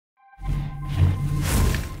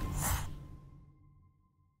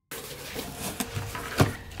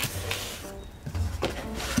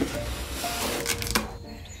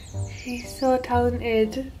She's so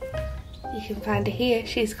talented. You can find her here.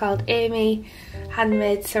 She's called Amii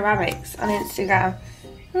Ceramics on Instagram.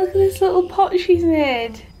 Look at this little pot she's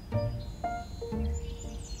made.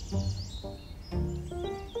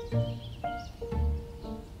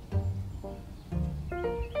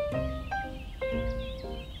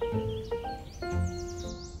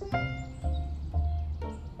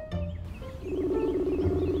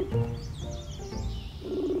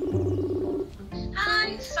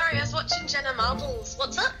 Enamel,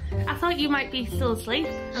 what's up? I thought you might be still asleep.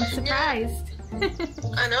 I'm surprised. Yeah.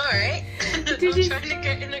 I know, right? I'm trying to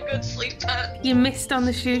get in a good sleep pattern. You missed on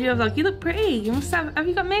the studio vlog. You look pretty. You must have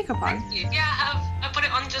you got makeup on? Thank you. Yeah, I have. I put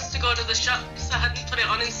it on just to go to the shops. I hadn't put it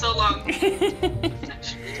on in so long.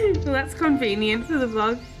 Well, that's convenient for the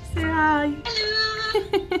vlog. Say hi.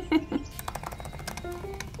 Hello.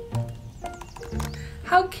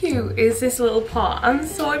 How cute is this little pot? I'm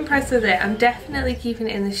so impressed with it. I'm definitely keeping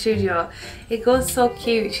it in the studio. It goes so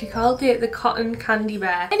cute. She called it the cotton candy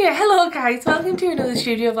bear. Anyway, hello guys, welcome to another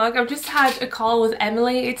studio vlog. I've just had a call with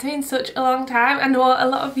Emily. It's been such a long time. I know a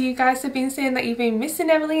lot of you guys have been saying that you've been missing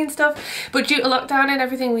Emily and stuff, but due to lockdown and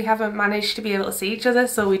everything, we haven't managed to be able to see each other,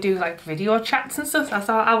 so we do like video chats and stuff. So I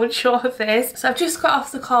thought I would show her face. So I've just got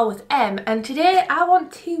off the call with Em, and today I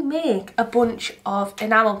want to make a bunch of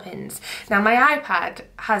enamel pins. Now my iPad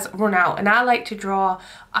has run out and I like to draw.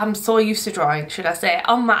 I'm so used to drawing, should I say,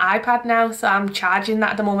 on my iPad now, so I'm charging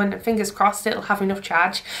that at the moment, and fingers crossed it'll have enough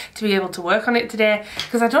charge to be able to work on it today,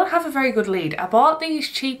 because I don't have a very good lead. I bought these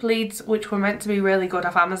cheap leads which were meant to be really good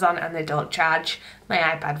off Amazon, and they don't charge my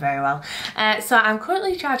iPad very well. So I'm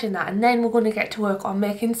currently charging that, and then we're going to get to work on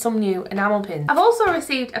making some new enamel pins. I've also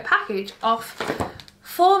received a package off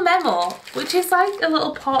Phomemo, which is like a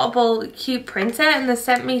little portable cute printer, and they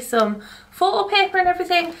sent me some photo paper and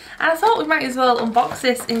everything, and I thought we might as well unbox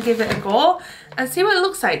this and give it a go and see what it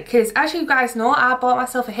looks like, because as you guys know, I bought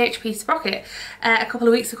myself a HP sprocket a couple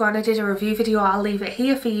of weeks ago, and I did a review video. I'll leave it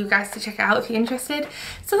here for you guys to check it out if you're interested.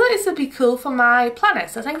 So I thought this would be cool for my planner,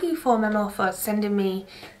 so thank you Phomemo for sending me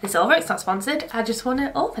this over. It's not sponsored, I just want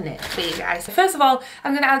to open it for you guys. So first of all,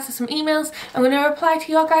 I'm going to answer some emails. I'm going to reply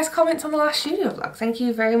to your guys' comments on the last studio vlog. Thank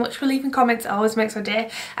you very much for leaving comments, it always makes my day,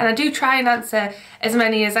 and I do try and answer as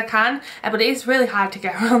many as I can, but it is really hard to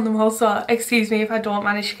get around them all, so excuse me if I don't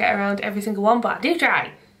manage to get around every single one, but I do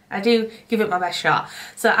try. I do give it my best shot.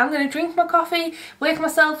 So I'm going to drink my coffee, wake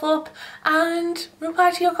myself up, and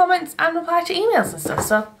reply to your comments and reply to emails and stuff.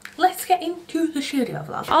 So let's get into the studio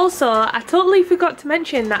vlog. Also, I totally forgot to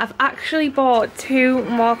mention that I've actually bought 2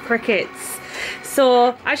 more crickets.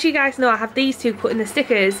 So as you guys know, I have these 2 cut in the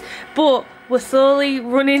stickers, but we're slowly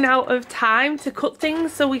running out of time to cut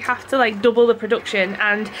things, so we have to like double the production,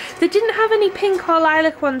 and they didn't have any pink or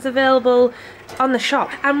lilac ones available on the shop,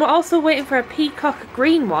 and we're also waiting for a peacock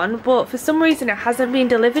green one, but for some reason it hasn't been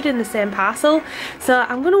delivered in the same parcel. So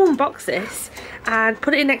I'm going to unbox this and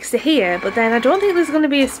put it next to here, but then I don't think there's going to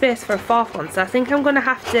be a space for a 4th one, so I think I'm going to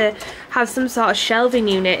have some sort of shelving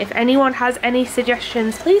unit. If anyone has any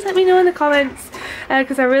suggestions, please let me know in the comments,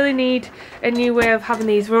 because I really need a new way of having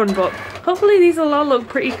these run, but hopefully these will all look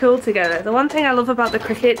pretty cool together. The one thing I love about the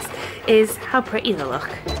crickets is how pretty they look.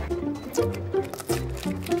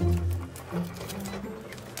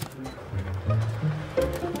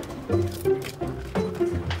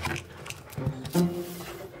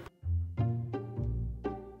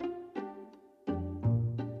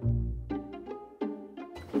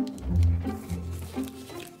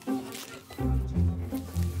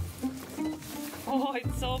 Oh,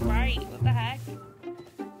 it's so bright. What the heck?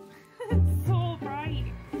 It's so bright.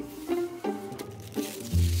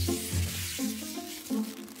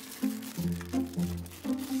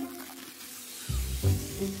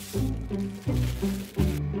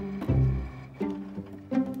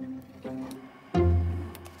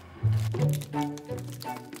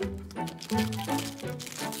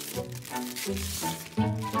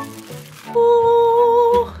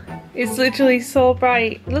 It's literally so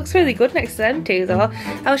bright. It looks really good next to them 2 though.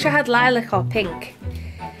 I wish I had lilac or pink.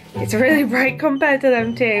 It's really bright compared to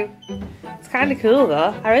them 2. It's kind of cool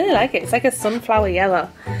though. I really like it. It's like a sunflower yellow.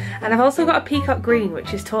 And I've also got a peacock green,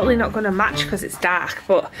 which is totally not going to match because it's dark,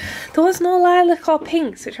 but there was no lilac or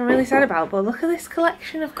pinks, which I'm really sad about. But look at this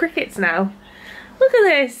collection of crickets now. Look at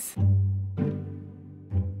this.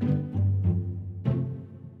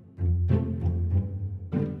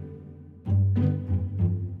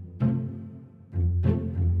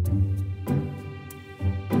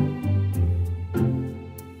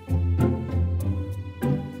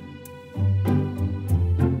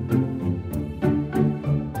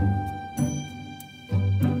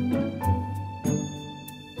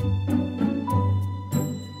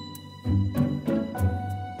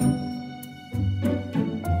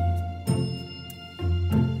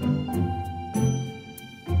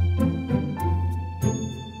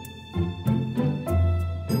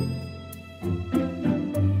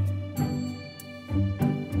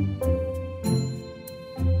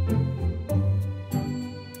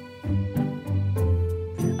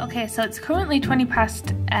 Okay, so it's currently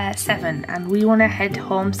 7 and we want to head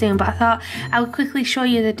home soon, but I thought I would quickly show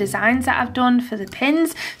you the designs that I've done for the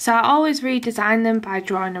pins. So I always redesign them by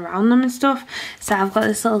drawing around them and stuff. So I've got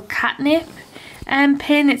this little Katnipp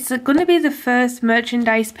pin. It's going to be the first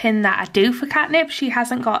merchandise pin that I do for Katnipp. She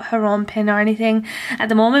hasn't got her own pin or anything at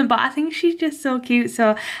the moment, but I think she's just so cute,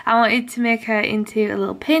 so I wanted to make her into a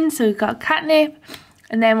little pin. So we've got Katnipp,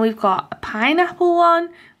 and then we've got a pineapple one,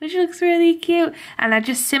 which looks really cute, and I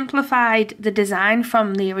just simplified the design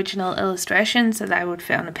from the original illustration so that I would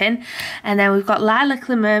fit on a pin. And then we've got Lilac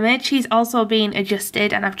the Mermaid. She's also been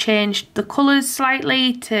adjusted and I've changed the colours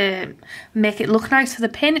slightly to make it look nice for the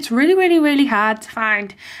pin. It's really hard to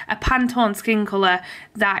find a Pantone skin colour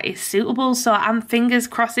that is suitable, so I'm fingers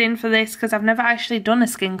crossing for this because I've never actually done a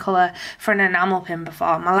skin colour for an enamel pin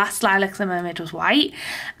before. My last Lilac the Mermaid was white.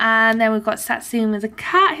 And then we've got Satsuma the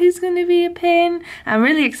cat, who's going to be a pin. I'm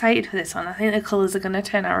really excited for this one. I think the colours are going to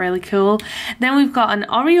turn out really cool. Then we've got an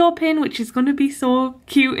Oreo pin, which is going to be so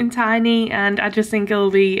cute and tiny, and I just think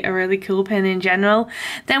it'll be a really cool pin in general.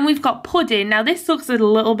 Then we've got Pudding. Now this looks a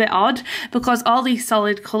little bit odd because all these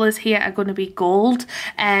solid colours here are going to be gold,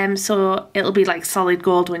 so it'll be like solid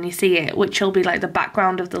gold when you see it, which will be like the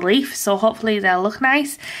background of the leaf, so hopefully they'll look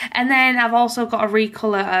nice. And then I've also got a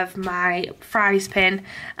recolour of my fries pin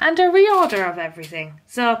and a reorder of everything.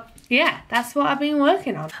 So yeah, that's what I've been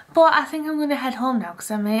working on. But I think I'm going to head home now because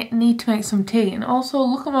I may need to make some tea. And also,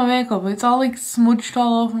 look at my makeup. It's all like smudged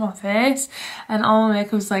all over my face. And all my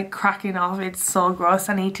makeup's like cracking off. It's so gross.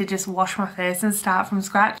 I need to just wash my face and start from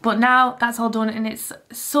scratch. But now that's all done, and it's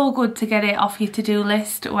so good to get it off your to-do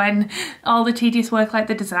list when all the tedious work, like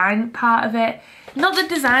the design part of it. Not the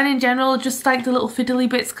design in general, just like the little fiddly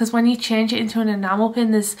bits, because when you change it into an enamel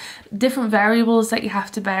pin, there's different variables that you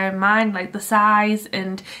have to bear in mind, like the size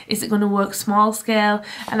and is it going to work small scale.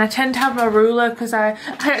 And I tend to have a ruler because I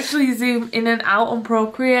actually zoom in and out on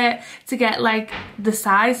Procreate to get like the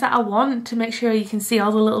size that I want, to make sure you can see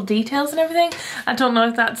all the little details and everything. I don't know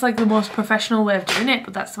if that's like the most professional way of doing it,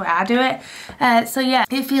 but that's the way I do it. So yeah,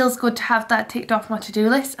 it feels good to have that ticked off my to-do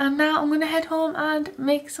list, and now I'm going to head home and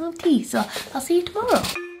make some tea. So I'll see you tomorrow.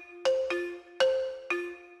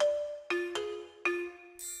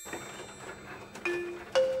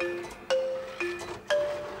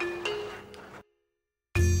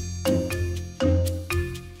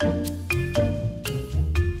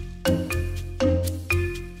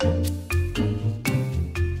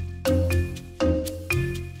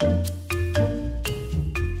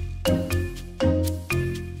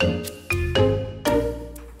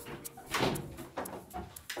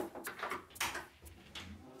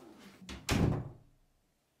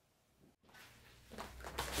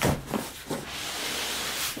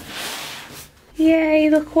 Yay,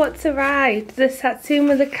 look what's arrived. The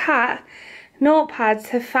Satsuma the cat notepads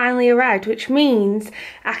have finally arrived, which means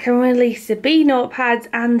I can release the bee notepads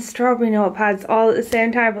and strawberry notepads all at the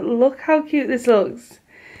same time. But look how cute this looks.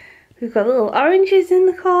 We've got little oranges in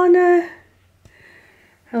the corner.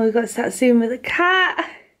 And we've got Satsuma the cat.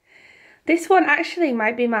 This one actually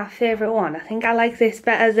might be my favourite one. I think I like this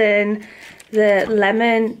better than the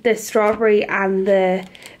lemon, the strawberry and the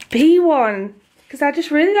bee one, because I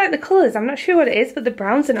just really like the colours. I'm not sure what it is, but the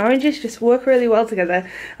browns and oranges just work really well together.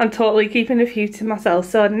 I'm totally keeping a few to myself.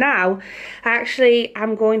 So now,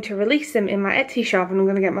 I'm going to release them in my Etsy shop, and I'm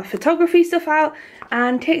going to get my photography stuff out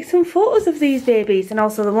and take some photos of these babies, and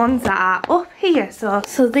also the ones that are up here. So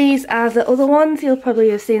these are the other ones. You'll probably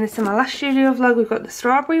have seen this in my last studio vlog. We've got the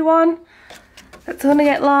strawberry one that's going to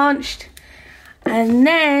get launched. And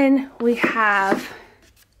then we have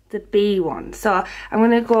the bee one. So I'm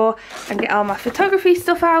going to go and get all my photography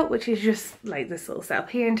stuff out, which is just like this little setup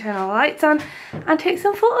here, and turn all the lights on and take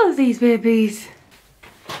some photos of these babies.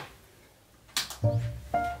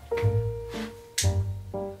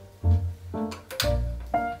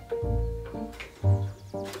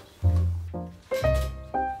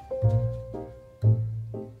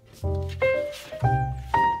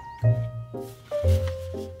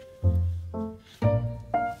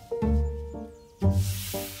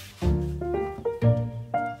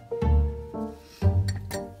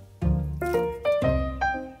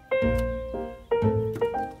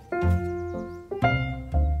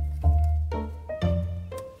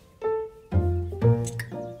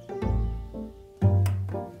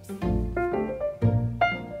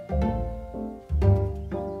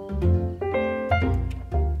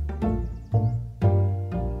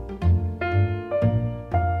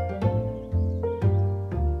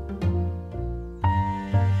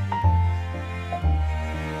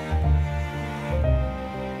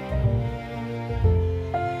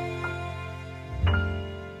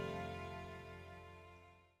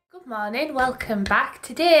 Morning, welcome back.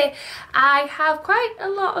 Today I have quite a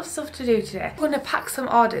lot of stuff to do today. I'm going to pack some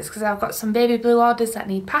orders because I've got some baby blue orders that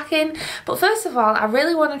need packing. But first of all, I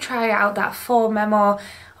really want to try out that Phomemo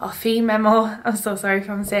I'm so sorry if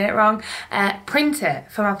I'm saying it wrong, printer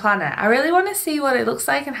for my planner. I really want to see what it looks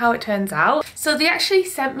like and how it turns out. So they actually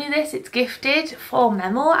sent me this, it's gifted,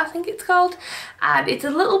 Phomemo I think it's called, and it's a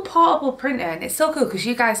little portable printer and it's so cool because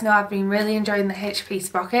you guys know I've been really enjoying the HP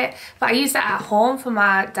Sprocket, but I use that at home for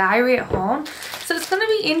my diary at home. So it's going to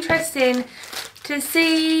be interesting to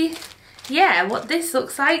see what this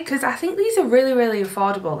looks like, because I think these are really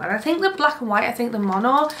affordable, and I think the black and white, I think the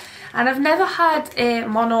mono, and I've never had a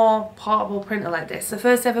mono portable printer like this. The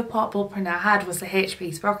first ever portable printer I had was the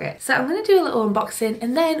HP Sprocket. So I'm going to do a little unboxing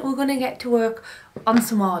and then we're going to get to work on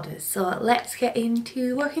some orders. So let's get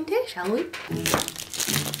into working day, shall we?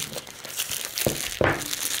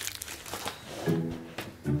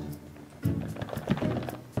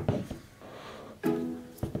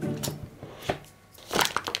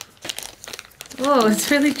 Oh, it's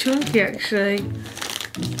really chunky actually.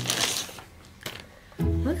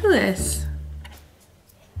 Look at this.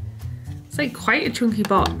 It's like quite a chunky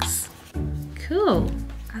box. Cool.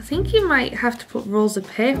 I think you might have to put rolls of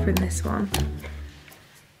paper in this one.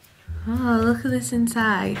 Oh, look at this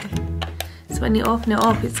inside. So when you open it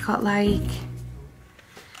up, it's got like,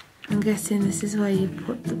 I'm guessing this is where you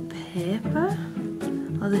put the paper.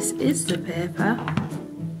 Oh, this is the paper.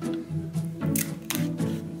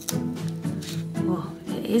 Oh,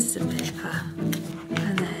 it is the paper.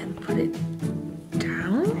 And then put it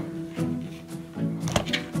down.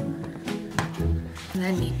 And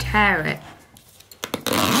then you tear it.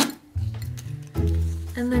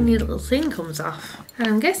 And then your little thing comes off. And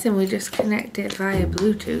I'm guessing we just connect it via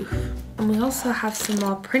Bluetooth. And we also have some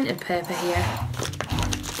more printed paper here.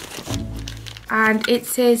 And it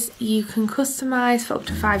says you can customise for up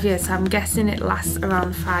to 5 years, so I'm guessing it lasts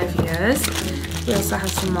around 5 years. We also have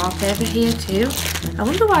some more paper here too. I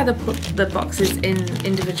wonder why they put the boxes in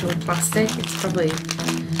individual plastic. It's probably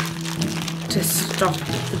to stop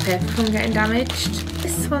the paper from getting damaged.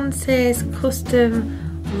 This one says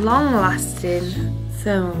custom long-lasting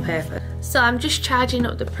thermal paper. So I'm just charging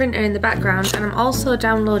up the printer in the background, and I'm also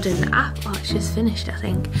downloading the app. Oh, it's just finished I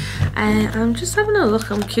think. And I'm just having a look.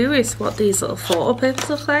 I'm curious what these little photo papers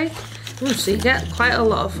look like. Ooh, so you get quite a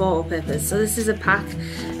lot of photo papers. So this is a pack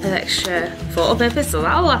of extra photo papers, so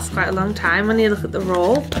that'll last quite a long time when you look at the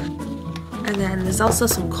roll. And then there's also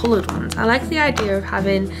some coloured ones. I like the idea of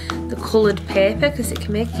having the coloured paper because it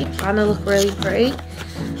can make your planner look really pretty.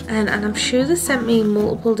 And I'm sure they sent me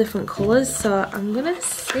multiple different colours, so I'm gonna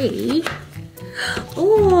see.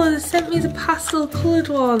 Oh, they sent me the pastel coloured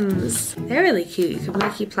ones. They're really cute. You can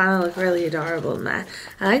make your planner look really adorable in there.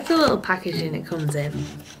 I like the little packaging it comes in.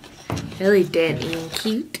 Really dainty and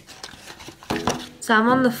cute. So I'm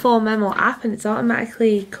on the Phomemo app and it's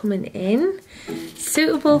automatically coming in.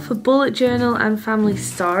 Suitable for bullet journal and family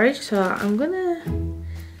storage. So I'm gonna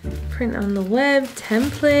print on the web,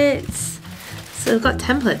 templates. So they've got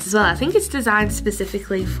templates as well. I think it's designed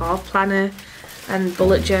specifically for planner and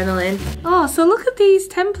bullet journaling. Oh, so look at these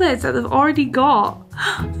templates that they've already got.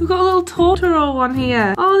 They've got a little Totoro one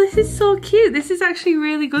here. Oh, this is so cute. This is actually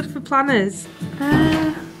really good for planners.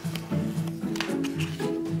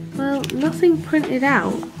 Well, nothing printed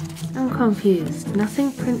out. I'm confused.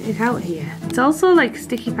 Nothing printed out here. It's also like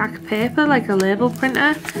sticky pack paper, like a label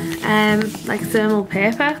printer, like thermal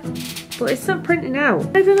paper, but it's not printing out.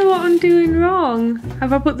 I don't know what I'm doing wrong.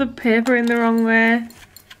 Have I put the paper in the wrong way?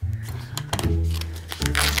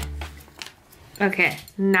 Okay,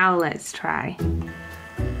 now let's try.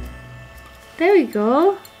 There we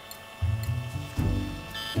go.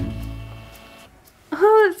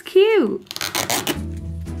 Oh, that's cute.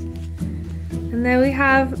 And there we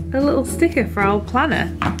have a little sticker for our planner.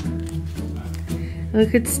 We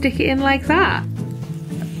could stick it in like that.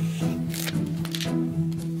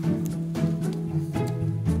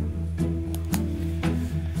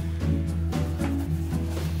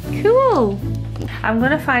 Cool. I'm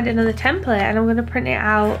going to find another template and I'm going to print it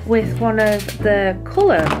out with one of the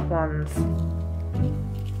colour ones.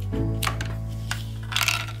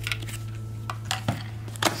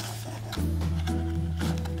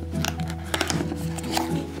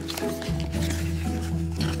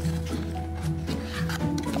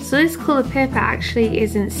 So this colour paper actually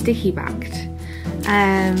isn't sticky backed,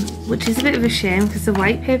 which is a bit of a shame because the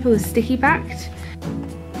white paper was sticky backed.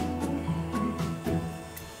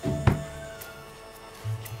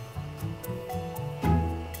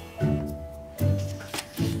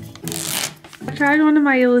 I tried one of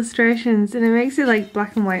my illustrations and it makes it like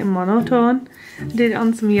black and white and monotone, I did it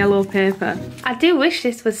on some yellow paper. I do wish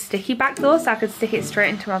this was sticky back though, so I could stick it straight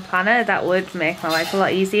into my planner. That would make my life a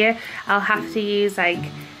lot easier. I'll have to use like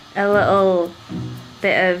a little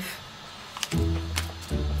bit of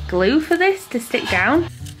glue for this to stick down.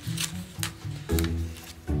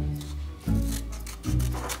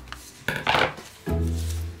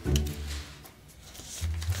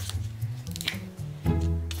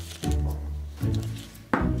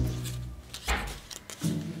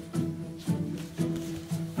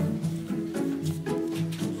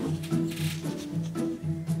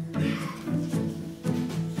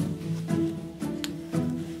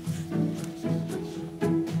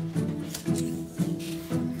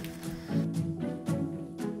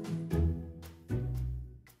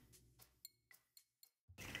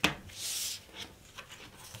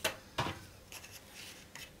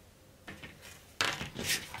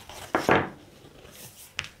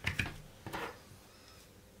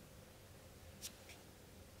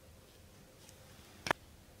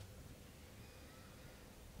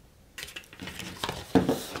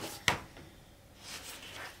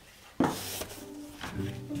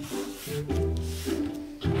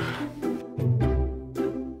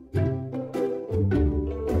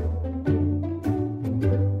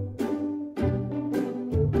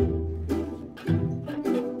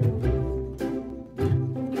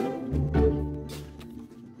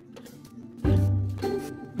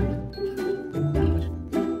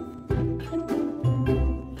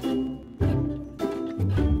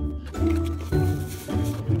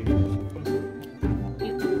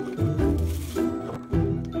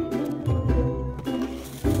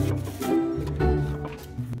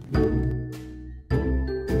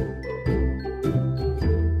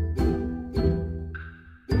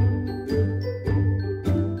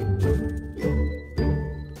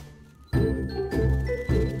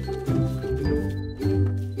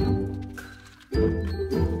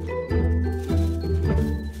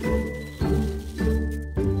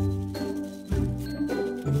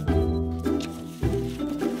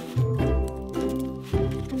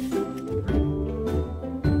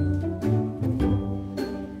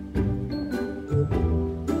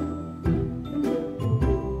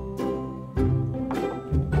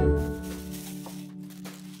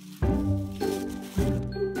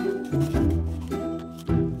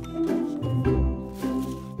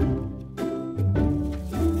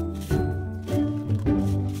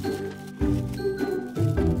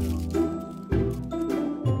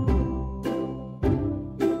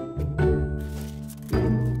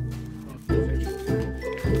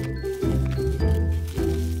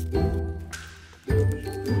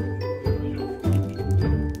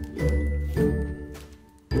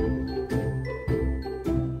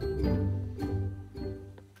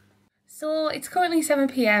 So it's currently 7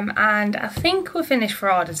 PM and I think we're finished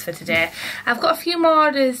for orders for today. I've got a few more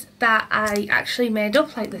orders that I actually made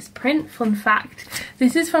up, like this print. Fun fact,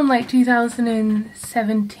 this is from like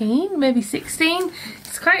 2017, maybe 16.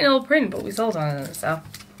 It's quite an old print, but we sold on it, so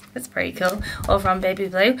that's pretty cool, over on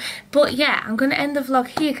BABYBLUU. But yeah, I'm going to end the vlog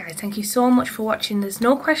here, guys. Thank you so much for watching. There's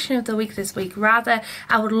no question of the week this week. Rather,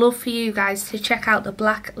 I would love for you guys to check out the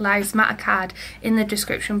Black Lives Matter card in the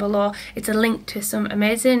description below. It's a link to some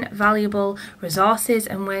amazing, valuable resources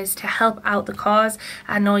and ways to help out the cause.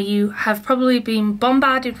 I know you have probably been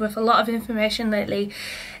bombarded with a lot of information lately.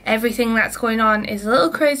 Everything that's going on is a little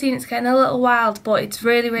crazy and it's getting a little wild, but it's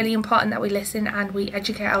really, really important that we listen and we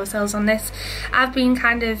educate ourselves on this. I've been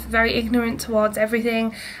kind of very ignorant towards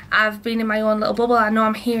everything. I've been in my own little bubble. I know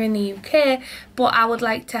I'm here in the UK, but I would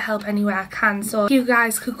like to help any way I can. So if you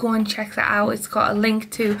guys could go and check that out, it's got a link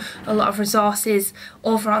to a lot of resources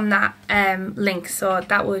over on that link, so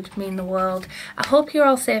that would mean the world. I hope you're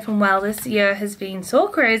all safe and well. This year has been so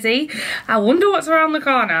crazy. I wonder what's around the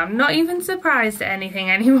corner. I'm not even surprised at anything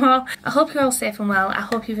anymore. I hope you're all safe and well. I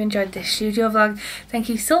hope you've enjoyed this studio vlog. Thank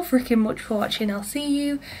you so freaking much for watching. I'll see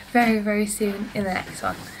you very, very soon in the next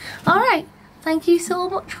one. Alright, thank you so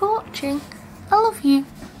much for watching. I love you.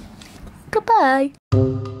 Goodbye.